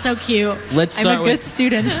pen. It's so cute. Let's start I'm a good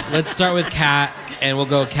student. Let's start with Kat, and we'll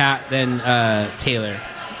go Kat, then Taylor.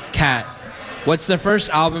 Kat, what's the first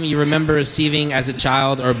album you remember receiving as a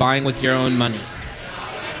child or buying with your own money?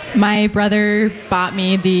 My brother bought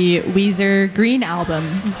me the Weezer Green album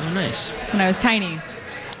Oh, nice. when I was tiny.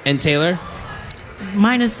 And Taylor?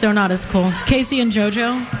 Mine is so not as cool. Casey and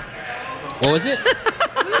JoJo. What was it?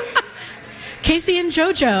 Casey and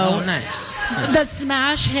JoJo. Oh, nice. The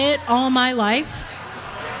smash hit All My Life.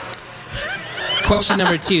 Question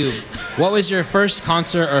number 2. What was your first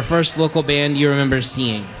concert or first local band you remember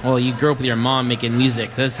seeing? Well, you grew up with your mom making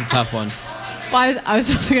music. That's a tough one. Well, I was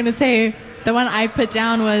also going to say the one I put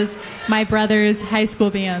down was my brother's high school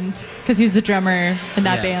band because he's the drummer in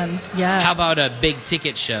that band. Yeah. How about a big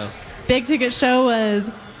ticket show? Big ticket show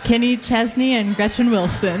was Kenny Chesney and Gretchen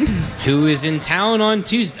Wilson. Who is in town on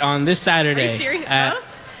this Saturday? Are you serious?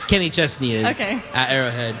 Kenny Chesney is Okay. at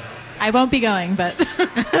Arrowhead. I won't be going, but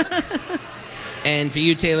And for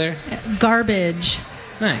you, Taylor? Garbage.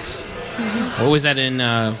 Nice. What was that in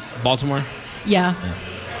Baltimore? Yeah.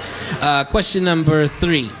 Question number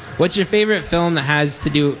 3. What's your favorite film that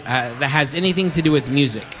has anything to do with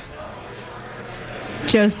music?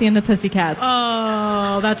 Josie and the Pussycats.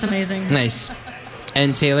 Oh, that's amazing. Nice.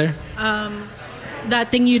 And Taylor?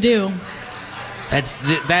 That Thing You Do. That's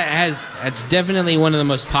definitely one of the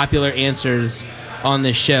most popular answers on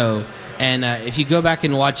this show. And if you go back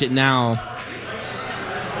and watch it now,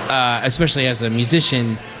 especially as a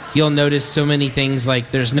musician, you'll notice so many things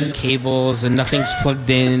like there's no cables and nothing's plugged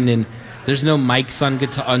in, and there's no mics on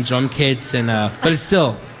guitar, on drum kits, and but it's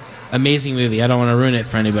still amazing movie. I don't want to ruin it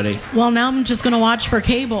for anybody. Well, now I'm just gonna watch for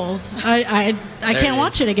cables. I can't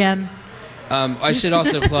watch it again. I should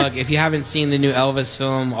also plug, if you haven't seen the new Elvis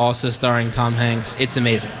film, also starring Tom Hanks, it's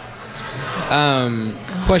amazing.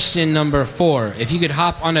 Question number 4. If you could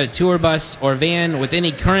hop on a tour bus or van with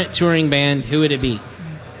any current touring band, who would it be?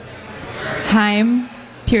 Haim,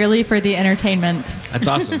 purely for the entertainment. That's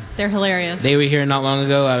awesome. They're hilarious. They were here not long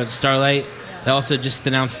ago out at Starlight. They also just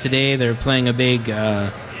announced today they're playing a big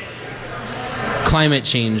climate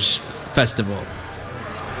change festival.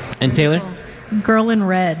 And Taylor? Girl in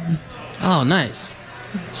Red. Oh, nice.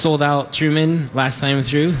 Sold out Truman last time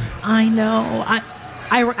through. I know.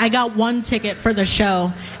 I got 1 ticket for the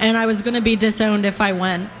show, and I was going to be disowned if I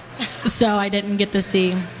went, so I didn't get to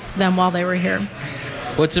see them while they were here.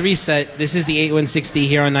 Well, to reset, this is the 8160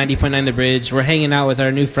 here on 90.9 The Bridge. We're hanging out with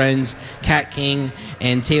our new friends, Kat King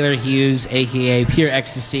and Taylor Hughes, a.k.a. Pure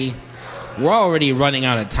Ecstasy. We're already running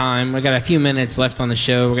out of time. We got a few minutes left on the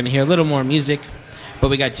show. We're going to hear a little more music, but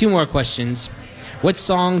we got 2 more questions. What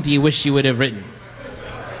song do you wish you would have written?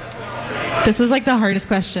 This was like the hardest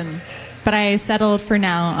question, but I settled for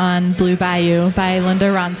now on Blue Bayou by Linda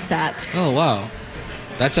Ronstadt. Oh, wow.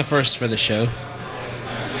 That's a first for the show.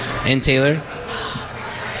 And Taylor?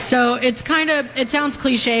 So it sounds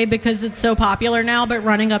cliche because it's so popular now, but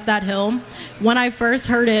Running Up That Hill, when I first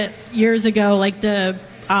heard it years ago, like the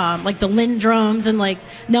Lynn drums and like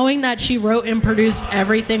knowing that she wrote and produced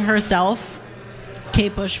everything herself,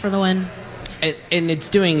 Kate Bush for the win. And it's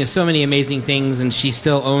doing so many amazing things, and she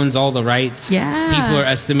still owns all the rights. Yeah. People are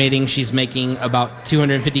estimating she's making about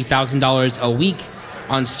 $250,000 a week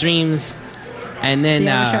on streams. And then See,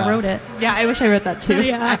 I wish I wrote it. Yeah, I wish I wrote that too.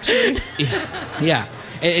 Yeah, actually. Yeah,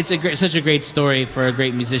 it's such a great story for a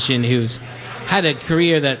great musician who's had a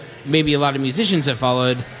career that maybe a lot of musicians have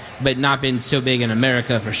followed, but not been so big in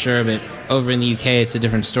America for sure. But over in the UK, it's a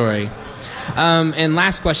different story. And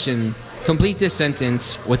last question. Complete this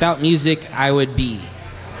sentence. Without music, I would be.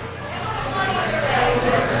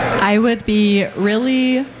 I would be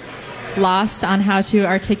really lost on how to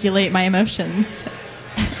articulate my emotions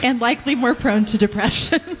and likely more prone to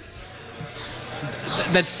depression.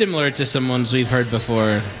 That's similar to some ones we've heard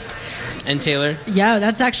before. And Taylor? Yeah,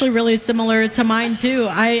 that's actually really similar to mine too.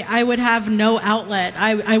 I would have no outlet.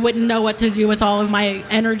 I wouldn't know what to do with all of my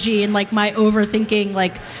energy and like my overthinking.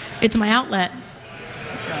 Like, it's my outlet.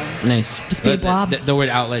 Nice. Just be a blob. The word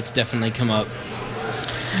outlets definitely come up.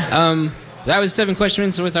 That was 7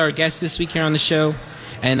 questions with our guests this week here on the show.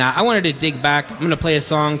 And I wanted to dig back. I'm going to play a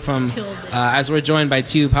song from, as we're joined by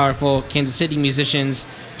two powerful Kansas City musicians,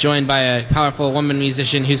 joined by a powerful woman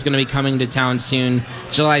musician who's going to be coming to town soon.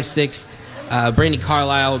 July 6th, Brandi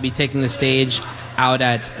Carlile will be taking the stage out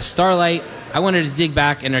at Starlight. I wanted to dig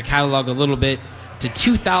back in her catalog a little bit to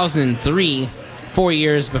 2003, 4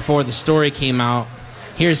 years before the story came out.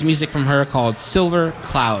 Here's music from her called Silver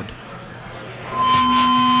Cloud.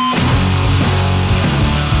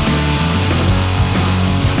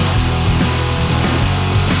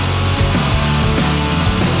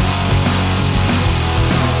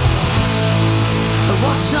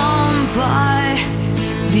 By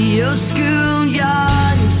the old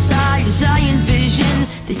schoolyard inside as I envision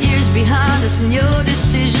the years behind us and your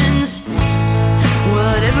decisions.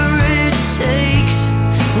 Whatever it takes,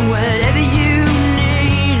 whatever you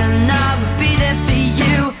need, and I will be there for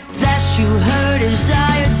you. That you heard as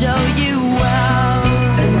I adore you well.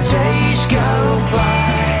 And days go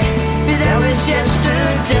by, that was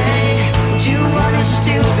yesterday. But you wanna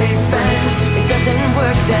still be friends? It doesn't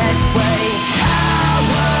work that way.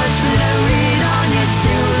 Floating on your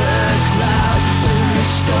silver cloud when the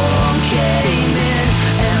storm came in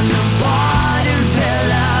and the bottom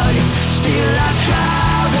fell out. Still I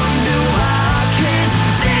try, wonder why I can't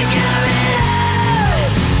figure it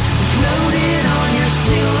out. Floating on your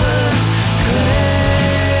silver cloud.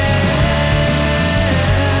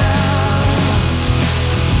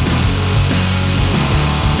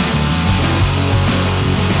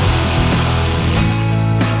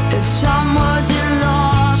 If time wasn't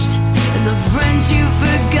lost, the friends you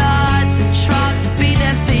forgot that tried to be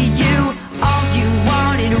there for you, all you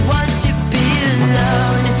wanted was to be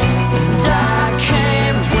alone. And I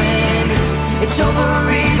can't win, it's over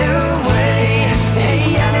either way.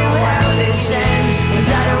 Hey, I know how this ends, and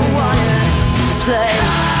I don't wanna play.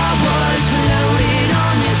 I was floating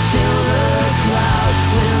on your silver cloud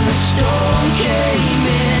when the storm came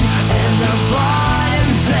in and the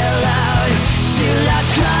bottom fell out. Still I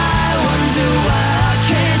try, wonder why I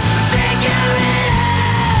can't figure it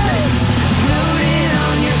out. Floating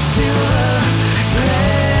on your silver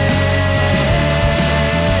cloud.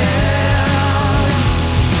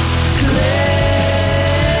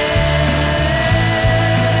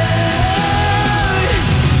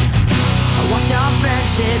 I watched our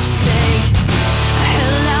friendship sink. I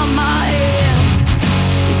held out my hand.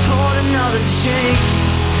 You poured another drink,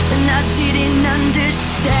 and I didn't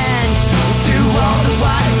understand. Through all the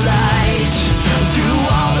white lies, through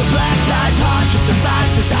all the black lies, hardships and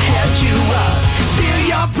violence, I held you up. Still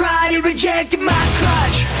your pride, it rejected my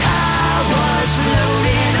crutch. I was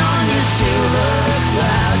floating on your silver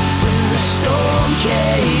cloud when the storm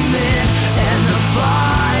came in and the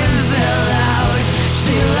bottom fell out.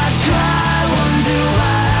 Still I try, wonder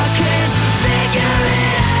why I can't figure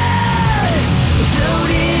it out.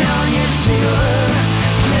 Floating on your silver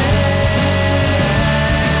cloud.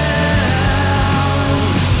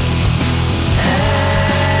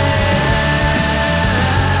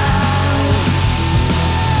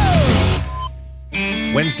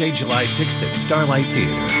 Wednesday, July 6th at Starlight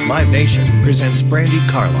Theater. Live Nation presents Brandi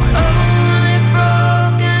Carlile. Only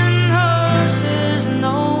broken horses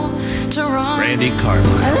know to run. Brandi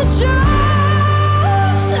Carlile.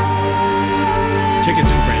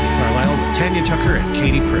 Tickets for Brandi Carlile with Tanya Tucker and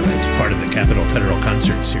Katie Pruitt, part of the Capitol Federal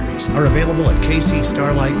Concert Series, are available at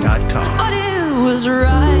kcstarlight.com. But it was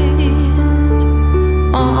right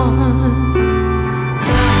on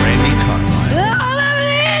time. Brandi Carlile.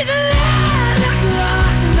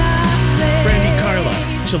 Brandi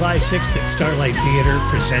Carlile, July 6th at Starlight Theater,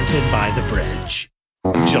 presented by The Bridge.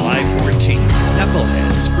 July 14th,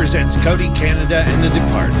 Knuckleheads presents Cody Canada and The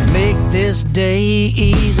Departed. Make this day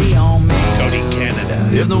easy on me. Cody Canada.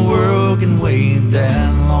 If the world can wait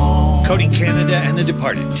that long. Cody Canada and The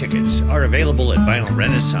Departed tickets are available at Vinyl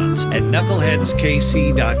Renaissance at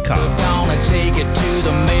knuckleheadskc.com. Gonna take it to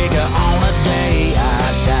the maker on a day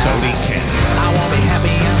I die. Cody Canada. I won't be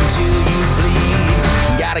happy until you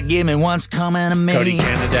bleed. Gotta give me what's coming to me. Cody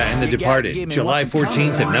Canada and The Departed, July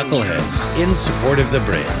 14th at Knuckleheads, in support of The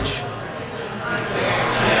Bridge.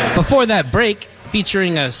 Before that break,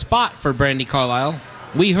 featuring a spot for Brandi Carlile,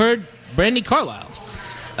 we heard Brandi Carlile,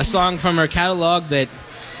 a song from her catalog that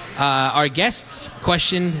our guests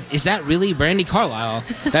questioned, is that really Brandi Carlile?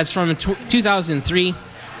 That's from 2003.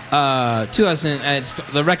 It's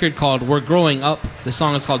the record called We're Growing Up. The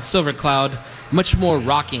song is called Silver Cloud. Much more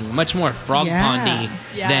rocking, much more frog pondy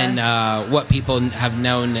than what people have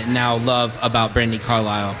known and now love about Brandi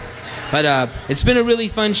Carlile. But it's been a really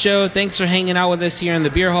fun show. Thanks for hanging out with us here in the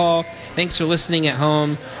beer hall. Thanks for listening at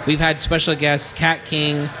home. We've had special guests Kat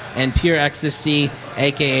King and Pure Ecstasy,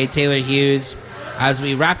 a.k.a. Taylor Hughes. as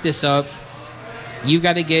we wrap this up, you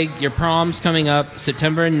got a gig. Your prom's coming up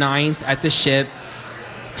September 9th at the Ship.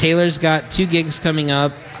 Taylor's got 2 gigs coming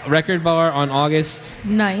up. Record Bar on August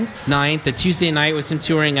 9th, the Tuesday night with some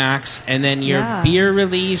touring acts. And then your beer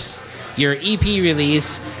release, your EP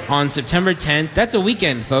release on September 10th. That's a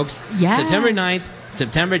weekend, folks. Yeah. September 9th,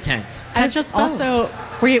 September 10th.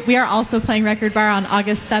 We are also playing Record Bar on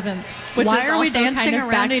August 7th. Which Why is are we also dancing kind of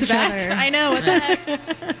around back to each back. other? I know. What the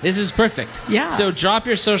heck? This is perfect. Yeah. So drop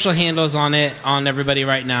your social handles on everybody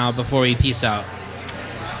right now before we peace out.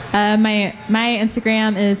 My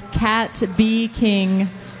Instagram is Kat B King,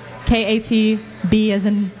 KATB as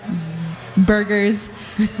in burgers,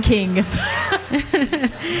 King.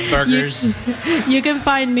 Burgers. You can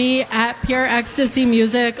find me at Pure Ecstasy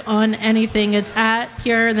Music on anything. It's at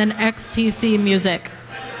Pure then XTC Music.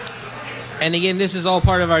 And again, this is all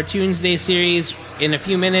part of our Tuesday series. In a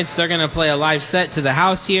few minutes, they're going to play a live set to the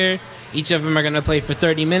house here. Each of them are going to play for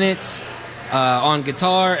 30 minutes on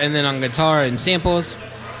guitar and then on guitar and samples.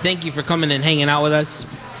 Thank you for coming and hanging out with us.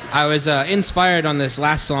 I was inspired on this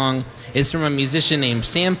last song. It's from a musician named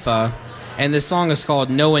Sampha, and this song is called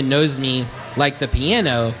No One Knows Me Like the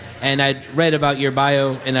Piano. And I read about your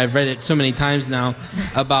bio, and I've read it so many times now,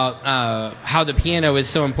 about how the piano is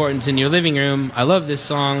so important in your living room. I love this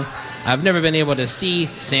song. I've never been able to see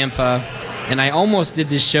Sampha, and I almost did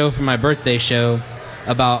this show for my birthday show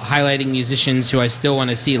about highlighting musicians who I still want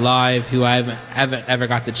to see live, who I haven't ever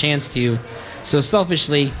got the chance to. So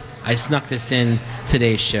selfishly, I snuck this in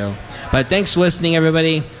today's show. But thanks for listening,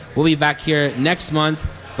 everybody. We'll be back here next month,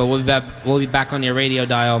 but we'll be back on your radio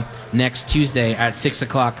dial next Tuesday at 6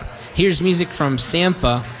 o'clock. Here's music from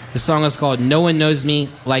Sampha. The song is called No One Knows Me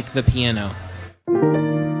Like the Piano.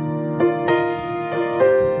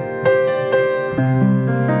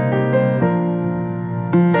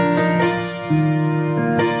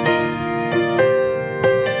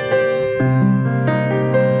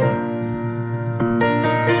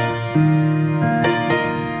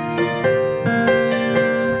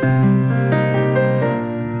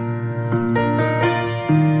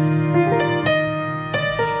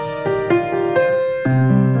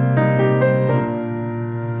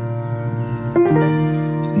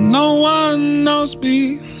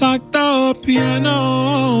 Like the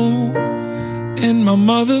piano in my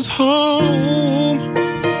mother's home.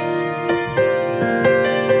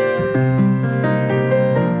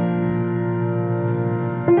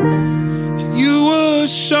 You would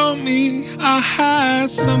show me I had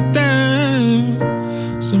something.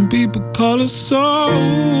 Some people call it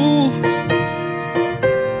soul.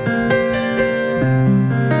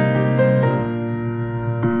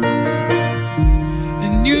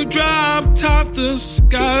 And you dropped out the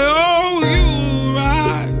sky, oh, you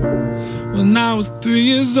arrived when I was 3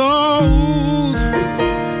 years old.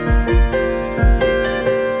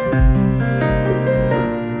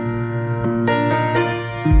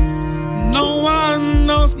 No one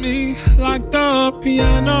knows me like the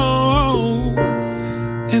piano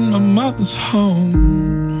in my mother's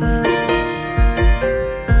home.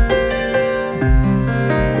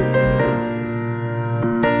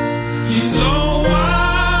 You know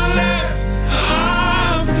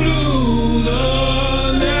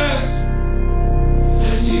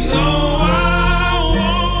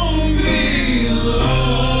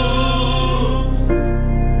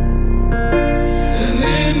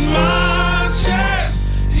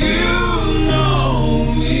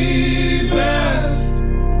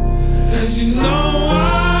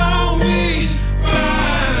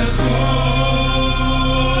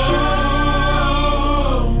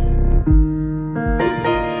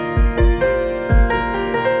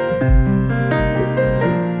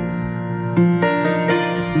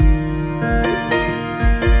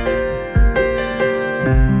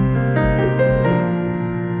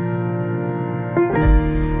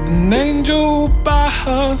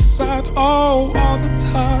her side, oh, all the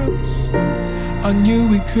times I knew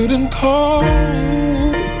we couldn't cope.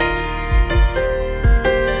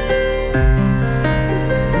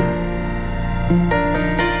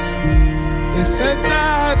 They said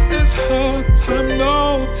that it's her time,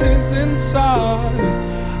 no tears inside.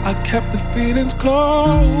 I kept the feelings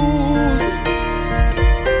close.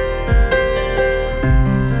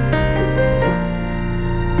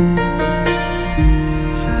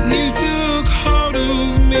 And you took hold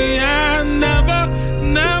of me and never,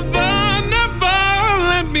 never, never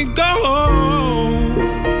let me go.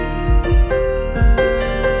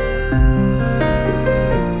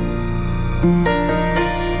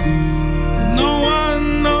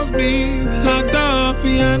 Like the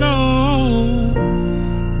piano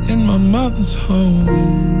in my mother's home.